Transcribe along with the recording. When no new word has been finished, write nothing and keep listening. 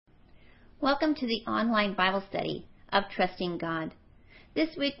Welcome to the online Bible study of Trusting God.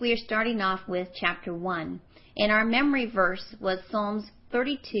 This week we are starting off with chapter 1, and our memory verse was Psalms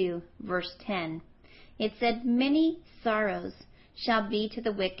 32, verse 10. It said, "Many sorrows shall be to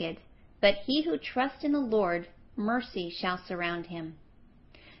the wicked, but he who trusts in the Lord, mercy shall surround him."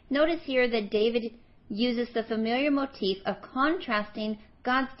 Notice here that David uses the familiar motif of contrasting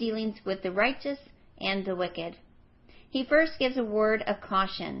God's dealings with the righteous and the wicked. He first gives a word of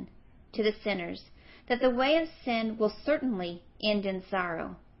caution to the sinners that the way of sin will certainly end in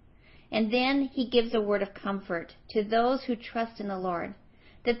sorrow. And then he gives a word of comfort to those who trust in the Lord,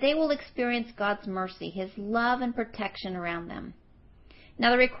 that they will experience God's mercy, His love and protection around them.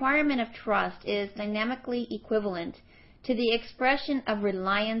 Now, the requirement of trust is dynamically equivalent to the expression of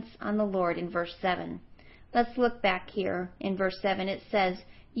reliance on the Lord in verse 7. Let's look back here in verse 7. It says,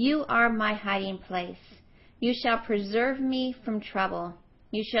 "You are my hiding place. You shall preserve me from trouble.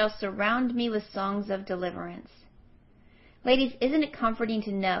 You shall surround me with songs of deliverance." Ladies, isn't it comforting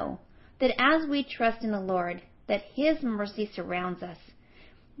to know that as we trust in the Lord, that His mercy surrounds us,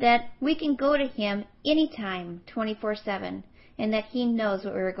 that we can go to Him anytime, 24/7, and that He knows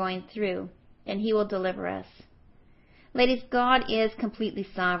what we're going through, and He will deliver us. Ladies, God is completely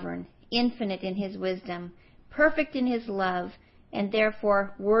sovereign, infinite in His wisdom, perfect in His love, and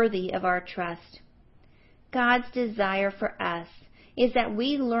therefore worthy of our trust. God's desire for us is that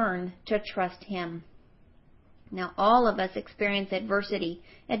we learn to trust Him. Now, all of us experience adversity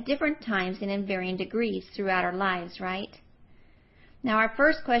at different times and in varying degrees throughout our lives, right? Now, our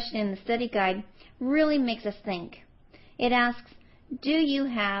first question in the study guide really makes us think. It asks, do you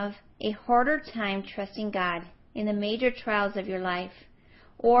have a harder time trusting God in the major trials of your life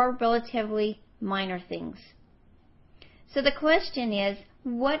or relatively minor things? So the question is,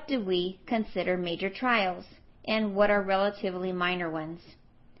 what do we consider major trials? And what are relatively minor ones?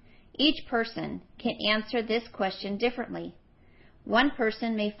 Each person can answer this question differently. One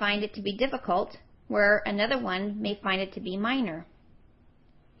person may find it to be difficult, where another one may find it to be minor.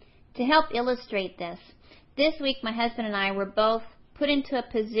 To help illustrate this week my husband and I were both put into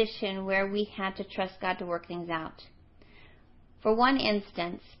a position where we had to trust God to work things out. For one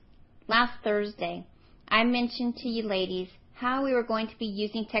instance, last Thursday, I mentioned to you ladies how we were going to be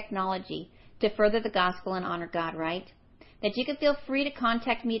using technology to further the gospel and honor God, right? That you could feel free to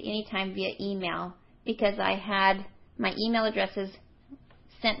contact me at any time via email, because I had my email addresses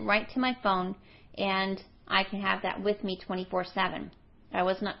sent right to my phone, and I can have that with me 24/7. I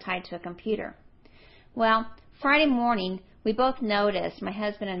was not tied to a computer. Well, Friday morning, we both noticed, my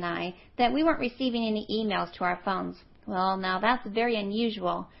husband and I, that we weren't receiving any emails to our phones. Well, now that's very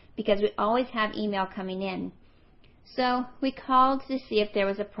unusual, because we always have email coming in. So we called to see if there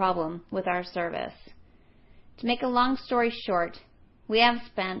was a problem with our service. To make a long story short, we have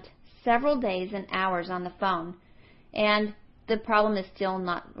spent several days and hours on the phone, and the problem is still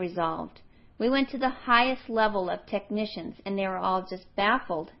not resolved. We went to the highest level of technicians, and they were all just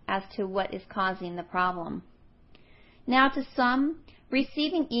baffled as to what is causing the problem. Now, to some,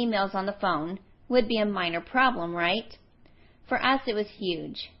 receiving emails on the phone would be a minor problem, right? For us, it was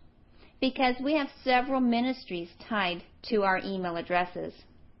huge, because we have several ministries tied to our email addresses.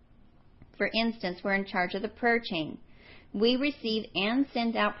 For instance, we're in charge of the prayer chain. We receive and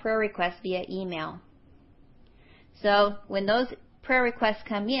send out prayer requests via email. So when those prayer requests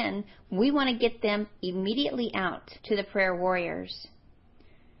come in, we want to get them immediately out to the prayer warriors.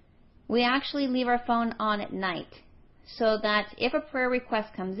 We actually leave our phone on at night so that if a prayer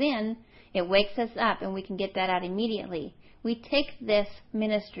request comes in, it wakes us up and we can get that out immediately. We take this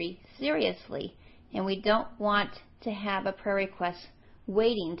ministry seriously, and we don't want to have a prayer request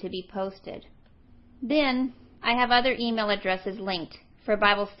waiting to be posted. Then I have other email addresses linked for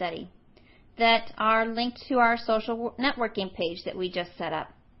Bible study that are linked to our social networking page that we just set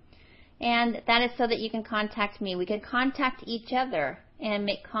up. And that is so that you can contact me. We can contact each other and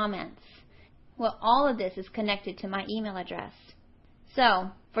make comments. Well, all of this is connected to my email address.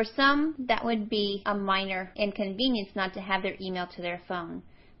 So, for some, that would be a minor inconvenience not to have their email to their phone.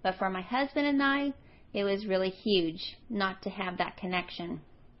 But for my husband and I, it was really huge not to have that connection.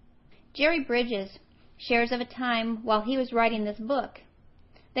 Jerry Bridges shares of a time while he was writing this book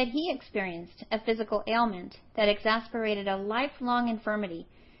that he experienced a physical ailment that exasperated a lifelong infirmity,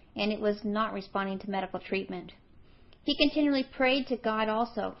 and it was not responding to medical treatment. He continually prayed to God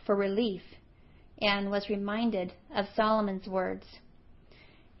also for relief and was reminded of Solomon's words.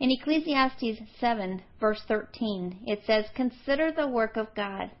 In Ecclesiastes 7, verse 13, it says, "Consider the work of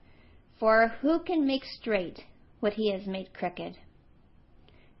God, for who can make straight what He has made crooked?"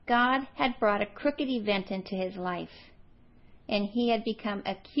 God had brought a crooked event into his life, and he had become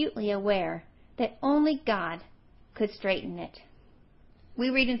acutely aware that only God could straighten it. We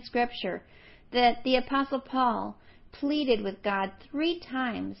read in Scripture that the Apostle Paul pleaded with God 3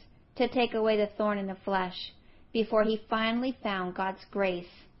 times to take away the thorn in the flesh before he finally found God's grace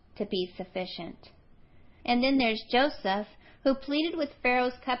to be sufficient. And then there's Joseph, who pleaded with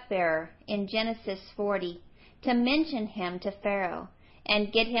Pharaoh's cupbearer in Genesis 40 to mention him to Pharaoh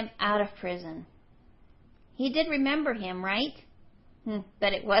and get him out of prison. He did remember him, right?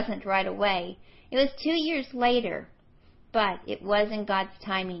 But it wasn't right away. It was 2 years later, but it was in God's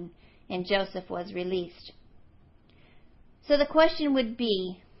timing, and Joseph was released. So the question would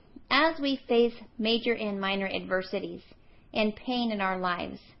be, as we face major and minor adversities and pain in our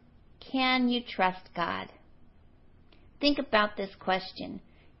lives, can you trust God? Think about this question.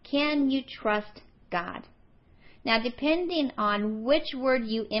 Can you trust God? Now, depending on which word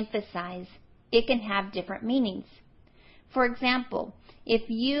you emphasize, it can have different meanings. For example, if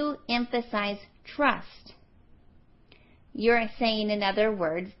you emphasize trust, you're saying, in other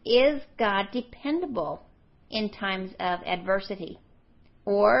words, is God dependable in times of adversity?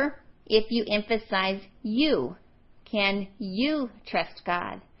 Or if you emphasize you, can you trust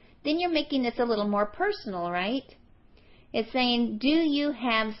God? Then you're making this a little more personal, right? It's saying, do you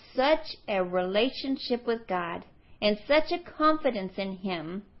have such a relationship with God and such a confidence in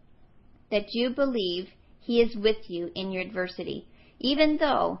Him that you believe He is with you in your adversity, even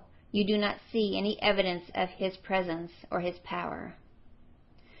though you do not see any evidence of His presence or His power?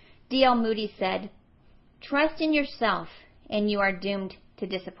 D.L. Moody said, "Trust in yourself and you are doomed to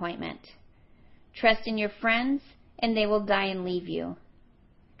disappointment. Trust in your friends and they will die and leave you.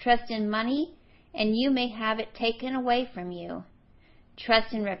 Trust in money and you may have it taken away from you.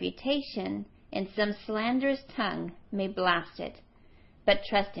 Trust in reputation and some slanderous tongue may blast it. But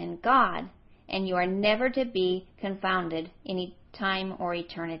trust in God and you are never to be confounded in time or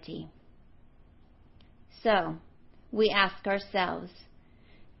eternity." So, we ask ourselves,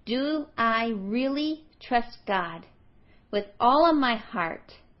 do I really trust God with all of my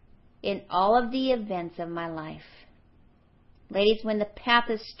heart in all of the events of my life? Ladies, when the path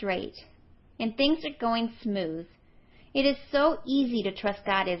is straight and things are going smooth, it is so easy to trust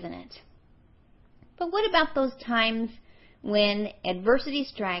God, isn't it? But what about those times when adversity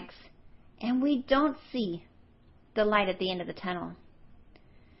strikes and we don't see the light at the end of the tunnel?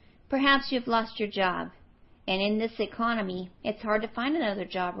 Perhaps you've lost your job, and in this economy, it's hard to find another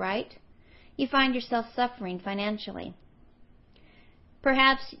job, right? You find yourself suffering financially.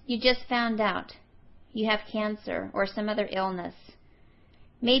 Perhaps you just found out you have cancer or some other illness.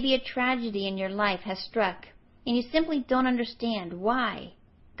 Maybe a tragedy in your life has struck, and you simply don't understand why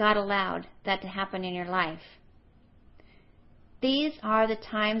God allowed that to happen in your life. These are the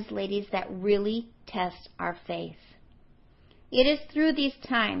times, ladies, that really test our faith. It is through these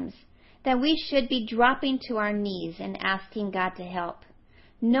times that we should be dropping to our knees and asking God to help,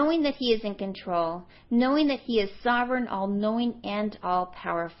 knowing that He is in control, knowing that He is sovereign, all-knowing, and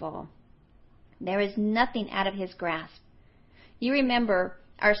all-powerful. There is nothing out of His grasp. You remember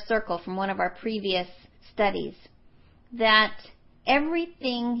our circle from one of our previous studies, that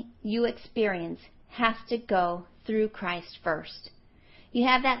everything you experience has to go through Christ first. You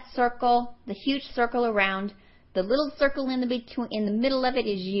have that circle, the huge circle around, the little circle in the middle of it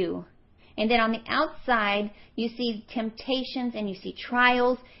is you. And then on the outside, you see temptations and you see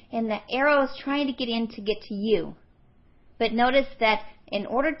trials, and the arrow is trying to get in to get to you. But notice that in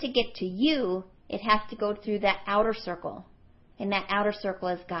order to get to you, it has to go through that outer circle. And that outer circle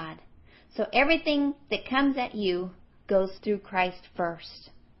is God. So everything that comes at you goes through Christ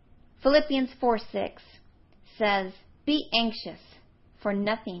first. Philippians 4:6 says, "Be anxious for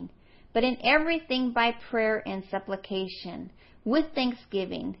nothing, but in everything by prayer and supplication, with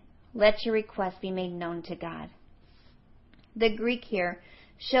thanksgiving, let your requests be made known to God." The Greek here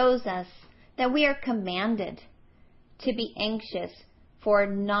shows us that we are commanded to be anxious for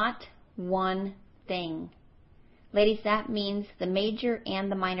not one thing. Ladies, that means the major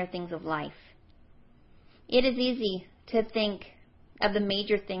and the minor things of life. It is easy to think of the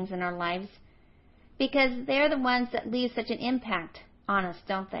major things in our lives because they're the ones that leave such an impact on us,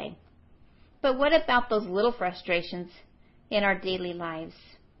 don't they? But what about those little frustrations in our daily lives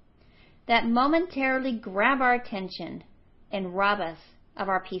that momentarily grab our attention and rob us of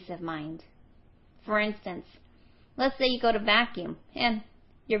our peace of mind? For instance, let's say you go to vacuum and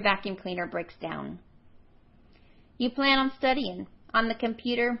your vacuum cleaner breaks down. You plan on studying on the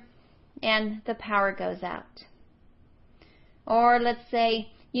computer and the power goes out. Or let's say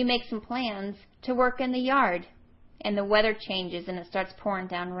you make some plans to work in the yard and the weather changes and it starts pouring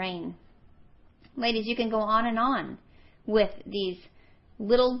down rain. Ladies, you can go on and on with these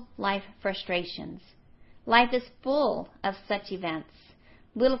little life frustrations. Life is full of such events,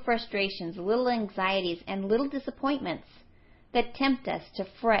 little frustrations, little anxieties, and little disappointments that tempt us to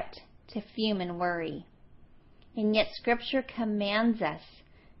fret, to fume and worry. And yet Scripture commands us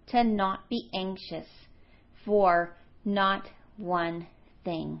to not be anxious for not one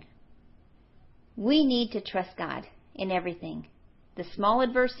thing. We need to trust God in everything, the small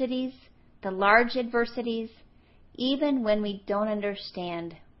adversities, the large adversities, even when we don't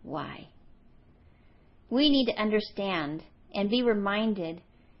understand why. We need to understand and be reminded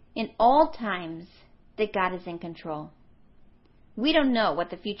in all times that God is in control. We don't know what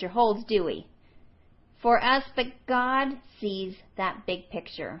the future holds, do we? For us, but God sees that big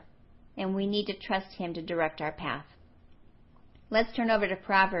picture, and we need to trust Him to direct our path. Let's turn over to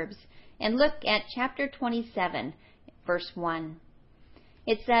Proverbs and look at chapter 27, verse 1.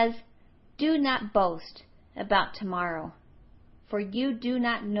 It says, "Do not boast about tomorrow, for you do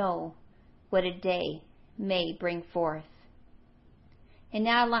not know what a day may bring forth." And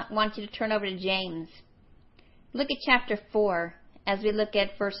now I want you to turn over to James. Look at chapter 4 as we look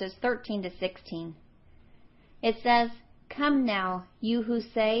at verses 13 to 16. It says, "Come now, you who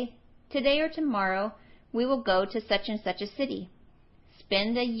say, 'Today or tomorrow we will go to such and such a city,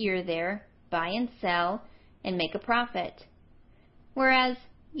 spend a year there, buy and sell, and make a profit.' Whereas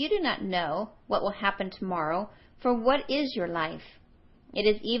you do not know what will happen tomorrow, for what is your life? It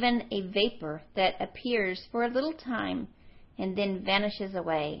is even a vapor that appears for a little time and then vanishes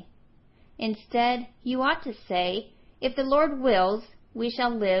away. Instead, you ought to say, 'If the Lord wills, we shall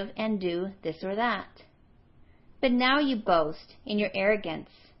live and do this or that.' But now you boast in your arrogance.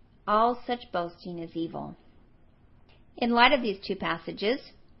 All such boasting is evil." In light of these two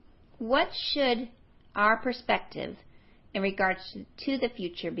passages, what should our perspective in regards to the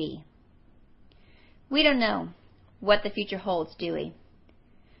future be? We don't know what the future holds, do we?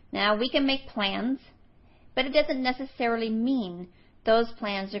 Now, we can make plans, but it doesn't necessarily mean those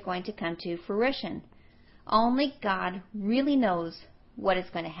plans are going to come to fruition. Only God really knows what is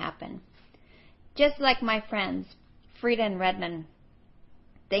going to happen. Just like my friends, Frida and Redmond,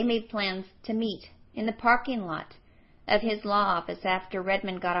 they made plans to meet in the parking lot of his law office after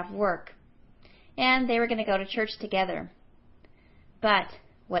Redmond got off work, and they were going to go to church together. But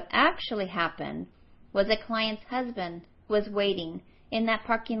what actually happened was a client's husband was waiting in that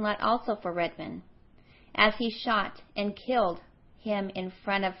parking lot also for Redmond, as he shot and killed him in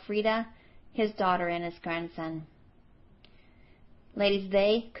front of Frida, his daughter, and his grandson. Ladies,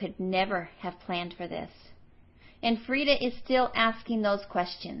 they could never have planned for this. And Frida is still asking those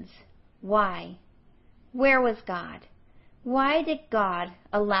questions. Why? Where was God? Why did God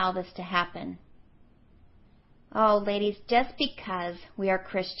allow this to happen? Oh, ladies, just because we are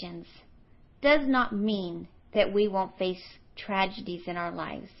Christians does not mean that we won't face tragedies in our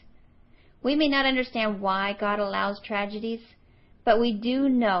lives. We may not understand why God allows tragedies, but we do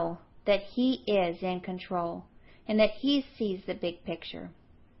know that He is in control and that He sees the big picture.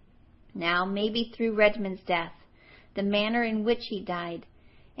 Now, maybe through Redmond's death, the manner in which he died,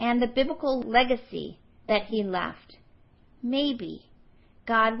 and the biblical legacy that he left, maybe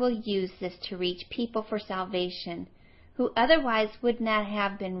God will use this to reach people for salvation who otherwise would not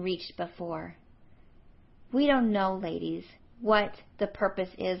have been reached before. We don't know, ladies, what the purpose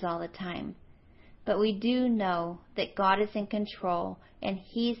is all the time, but we do know that God is in control and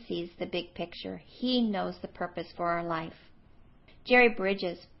He sees the big picture. He knows the purpose for our life. Jerry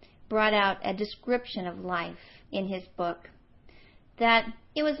Bridges brought out a description of life in his book, that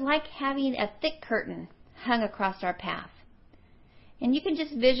it was like having a thick curtain hung across our path. And you can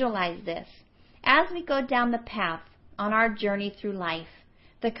just visualize this. As we go down the path on our journey through life,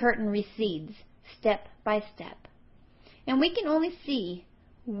 the curtain recedes step by step. And we can only see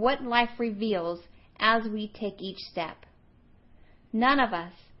what life reveals as we take each step. None of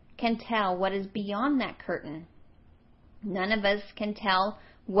us can tell what is beyond that curtain. None of us can tell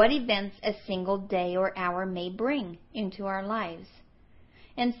what events a single day or hour may bring into our lives.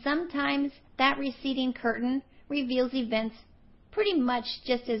 And sometimes that receding curtain reveals events pretty much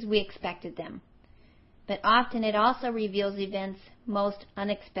just as we expected them. But often it also reveals events most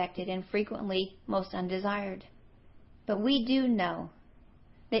unexpected and frequently most undesired. But we do know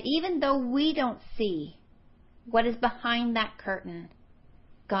that even though we don't see what is behind that curtain,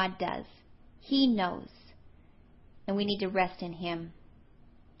 God does. He knows. And we need to rest in Him.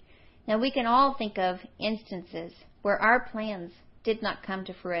 Now, we can all think of instances where our plans did not come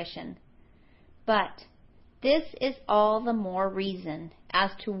to fruition. But this is all the more reason as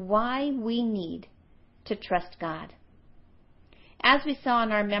to why we need to trust God. As we saw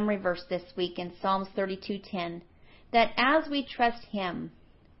in our memory verse this week in Psalms 32:10, that as we trust Him,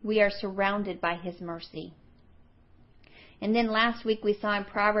 we are surrounded by His mercy. And then last week we saw in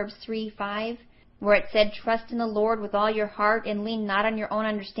Proverbs 3:5, where it said, trust in the Lord with all your heart and lean not on your own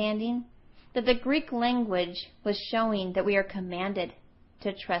understanding, that the Greek language was showing that we are commanded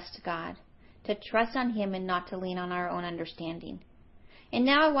to trust God, to trust on Him and not to lean on our own understanding. And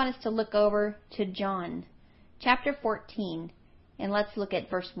now I want us to look over to John chapter 14, and let's look at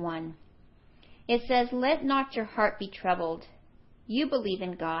verse 1. It says, let not your heart be troubled. You believe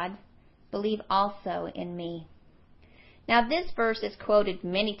in God, believe also in me. Now this verse is quoted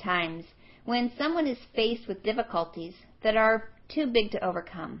many times when someone is faced with difficulties that are too big to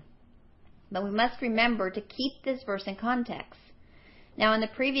overcome. But we must remember to keep this verse in context. Now in the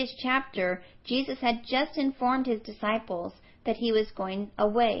previous chapter, Jesus had just informed His disciples that He was going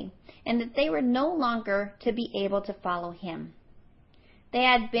away and that they were no longer to be able to follow Him. They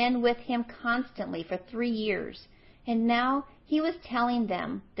had been with Him constantly for 3 years, and now He was telling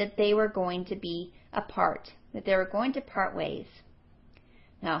them that they were going to be apart, that they were going to part ways.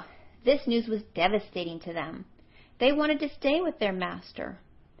 Now, this news was devastating to them. They wanted to stay with their Master.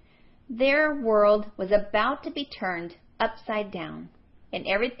 Their world was about to be turned upside down, and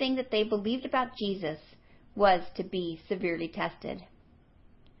everything that they believed about Jesus was to be severely tested.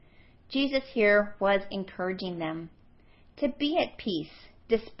 Jesus here was encouraging them to be at peace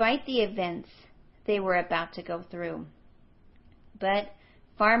despite the events they were about to go through. But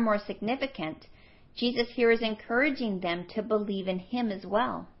far more significant, Jesus here is encouraging them to believe in Him as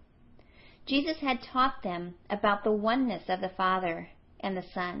well. Jesus had taught them about the oneness of the Father and the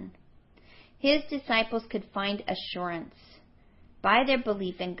Son. His disciples could find assurance by their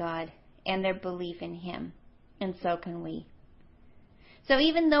belief in God and their belief in Him, and so can we. So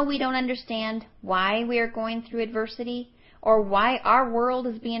even though we don't understand why we are going through adversity or why our world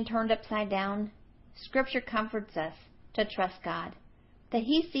is being turned upside down, Scripture comforts us to trust God, that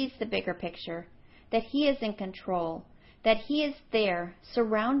He sees the bigger picture, that He is in control, that He is there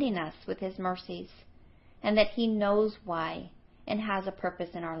surrounding us with His mercies, and that He knows why and has a purpose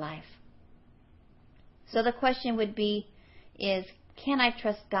in our life. So the question would be, can I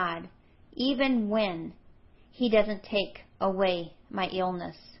trust God even when He doesn't take away my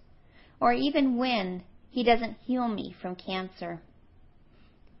illness, or even when He doesn't heal me from cancer?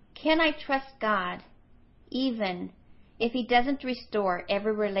 Can I trust God even if He doesn't restore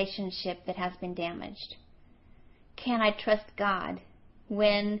every relationship that has been damaged? Can I trust God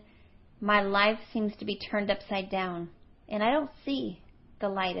when my life seems to be turned upside down and I don't see the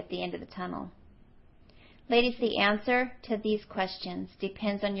light at the end of the tunnel? Ladies, the answer to these questions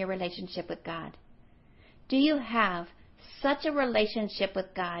depends on your relationship with God. Do you have such a relationship with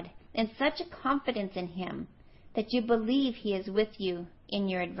God and such a confidence in Him that you believe He is with you in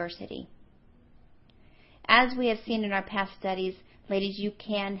your adversity? As we have seen in our past studies, ladies, you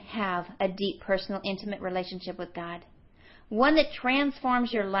can have a deep, personal, intimate relationship with God. One that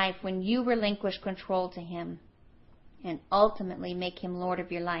transforms your life when you relinquish control to Him and ultimately make Him Lord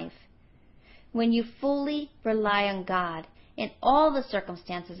of your life. When you fully rely on God in all the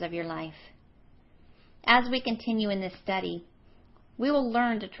circumstances of your life. As we continue in this study, we will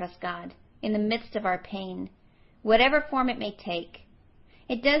learn to trust God in the midst of our pain, whatever form it may take.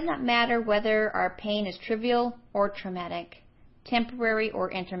 It does not matter whether our pain is trivial or traumatic, temporary or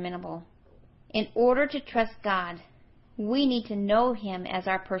interminable. In order to trust God, we need to know Him as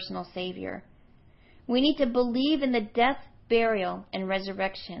our personal Savior. We need to believe in the death, burial, and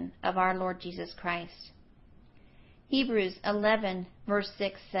resurrection of our Lord Jesus Christ. Hebrews 11 verse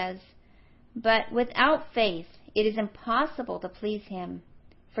 6 says, "But without faith it is impossible to please Him.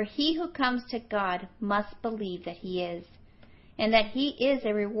 For he who comes to God must believe that He is, and that He is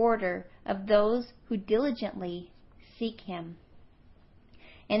a rewarder of those who diligently seek Him."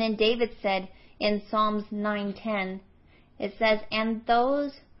 And then David said in Psalms 9:10, it says, "And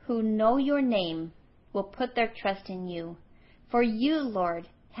those who know your name will put their trust in you. For you, Lord,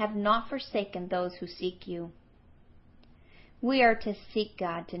 have not forsaken those who seek you." We are to seek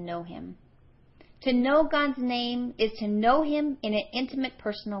God to know Him. To know God's name is to know Him in an intimate,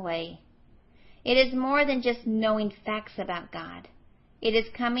 personal way. It is more than just knowing facts about God. It is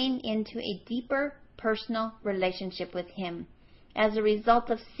coming into a deeper, personal relationship with Him as a result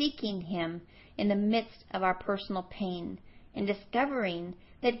of seeking Him in the midst of our personal pain and discovering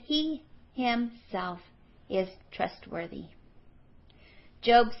that He Himself is trustworthy.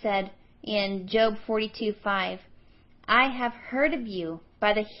 Job said in Job 42:5, "I have heard of you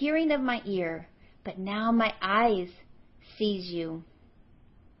by the hearing of my ear, but now my eyes sees you."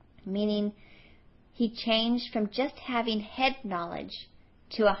 Meaning, he changed from just having head knowledge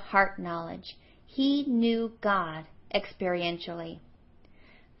to a heart knowledge. He knew God experientially.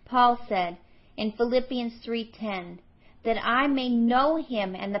 Paul said in Philippians 3:10, that I may know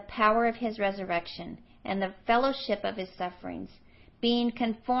him and the power of his resurrection and the fellowship of his sufferings, being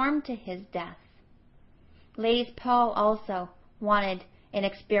conformed to his death. Ladies, Paul also wanted an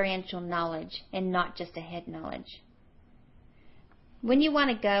experiential knowledge and not just a head knowledge. When you want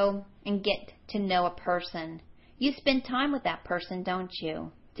to go and get to know a person, you spend time with that person, don't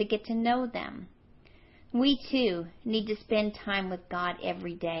you, to get to know them. We too need to spend time with God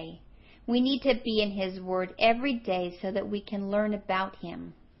every day. We need to be in his word every day so that we can learn about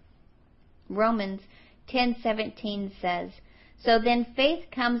him. Romans 10:17 says, so then faith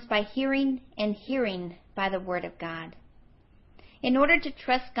comes by hearing, and hearing by the word of God. In order to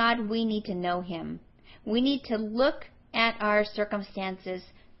trust God, we need to know him. We need to look at our circumstances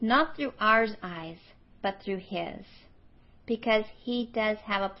not through our eyes, but through his, because he does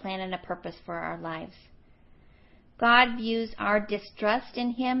have a plan and a purpose for our lives. God views our distrust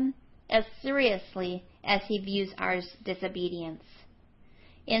in him as seriously as he views our disobedience.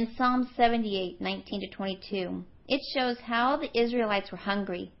 In Psalm 78:19-22, it shows how the Israelites were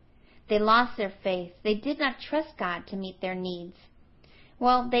hungry. They lost their faith. They did not trust God to meet their needs.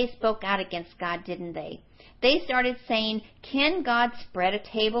 Well, they spoke out against God, didn't they? They started saying, can God spread a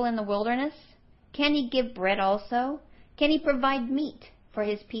table in the wilderness? Can he give bread also? Can he provide meat for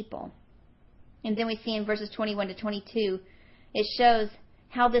his people? And then we see in verses 21-22, it shows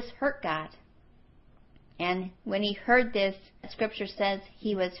how this hurt God. And when he heard this, Scripture says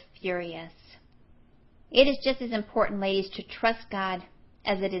he was furious. It is just as important, ladies, to trust God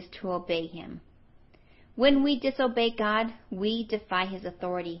as it is to obey him. When we disobey God, we defy his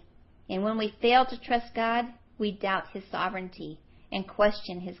authority. And when we fail to trust God, we doubt his sovereignty and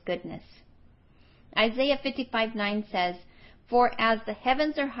question his goodness. Isaiah 55:9 says, for as the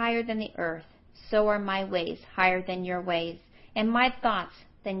heavens are higher than the earth, so are my ways higher than your ways, and my thoughts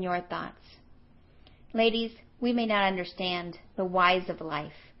than your thoughts. Ladies, we may not understand the whys of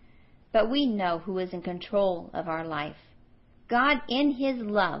life, but we know who is in control of our life. God, in his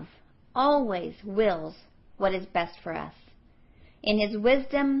love, always wills what is best for us. In his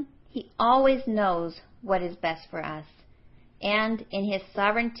wisdom, he always knows what is best for us. And in his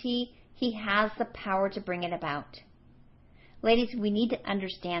sovereignty, he has the power to bring it about. Ladies, we need to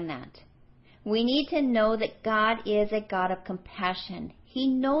understand that. We need to know that God is a God of compassion. He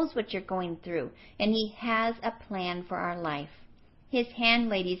knows what you're going through, and he has a plan for our life. His hand,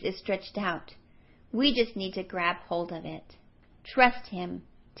 ladies, is stretched out. We just need to grab hold of it. Trust him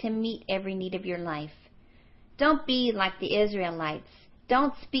to meet every need of your life. Don't be like the Israelites.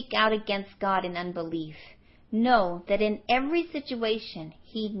 Don't speak out against God in unbelief. Know that in every situation,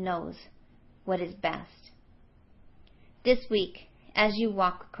 he knows what is best. This week, as you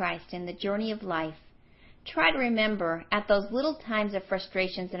walk with Christ in the journey of life, try to remember at those little times of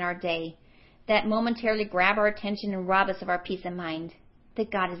frustrations in our day that momentarily grab our attention and rob us of our peace of mind,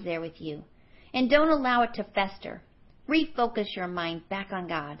 that God is there with you. And don't allow it to fester. Refocus your mind back on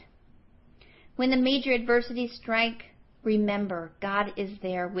God. When the major adversities strike, remember God is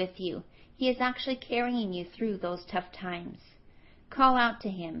there with you. He is actually carrying you through those tough times. Call out to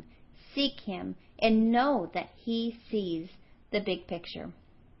him, seek him, and know that he sees the big picture.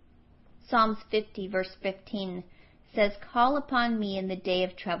 Psalms 50 verse 15 says, call upon me in the day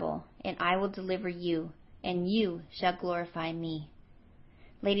of trouble, and I will deliver you, and you shall glorify me.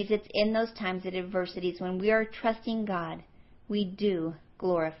 Ladies, it's in those times of adversities when we are trusting God, we do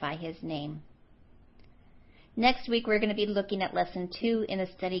glorify his name. Next week, we're going to be looking at Lesson 2 in the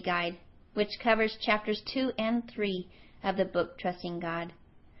study guide, which covers chapters 2 and 3 of the book Trusting God.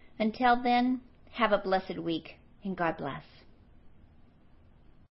 Until then, have a blessed week, and God bless.